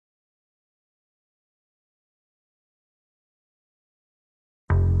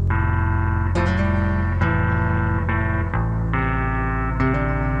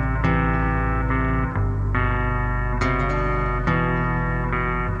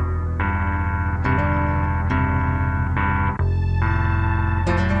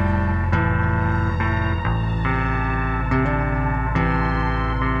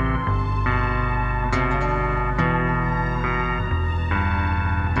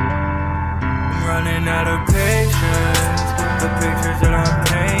running out of patience. The pictures that I'm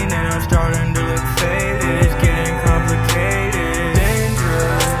painting are starting to look faded. It's getting complicated,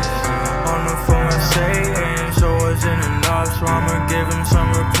 dangerous. On the phone with Satan, so wasn't enough, so I'ma give him some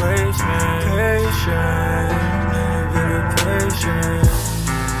replacement. Patience, need a bit of patience.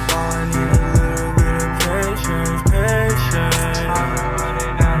 I need a little bit of patience, patience. I'm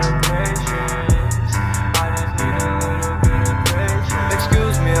running out of patience. I just need a little bit of patience.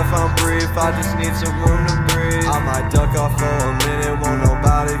 Excuse me if I'm brief, I just need some room to breathe. I might duck off for a minute, won't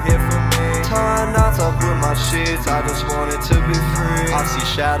nobody hear from me. Tying knots up with my sheets, I just wanted to be free. I see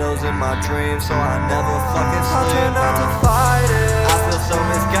shadows in my dreams, so I never fucking sleep. I try not to fight it, I feel so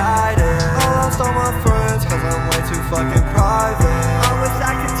misguided. I lost all my friends, cause I'm way too fucking private. I wish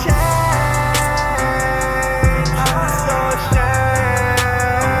I could change, I'm so ashamed.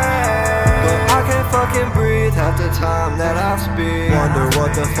 But I can't fucking breathe half the time that I speak. Wonder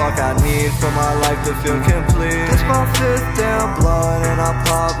what the fuck I need for my life to feel complete. This my 5th damn blunt and I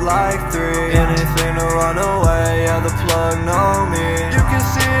pop like 3. Anything to run away, yeah the plug know me. You can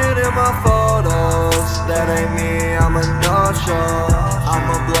see it in my photos, that ain't me, I'm a no-show.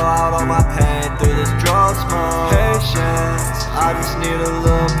 I'ma blow out all my pain through this drug smoke. Patience, I just need a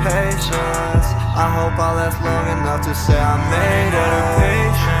little patience. I hope I last long enough to say I made it.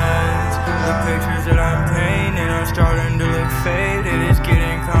 Patience, the pictures that I'm painting are starting to look faded. It's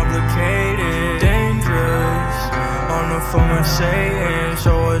getting complicated, dangerous. On the phone with Satan,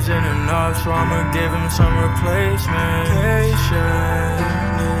 so wasn't enough, so I'ma give him some replacement. Patience,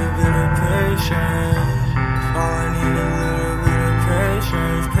 need a bit of patience. All I need is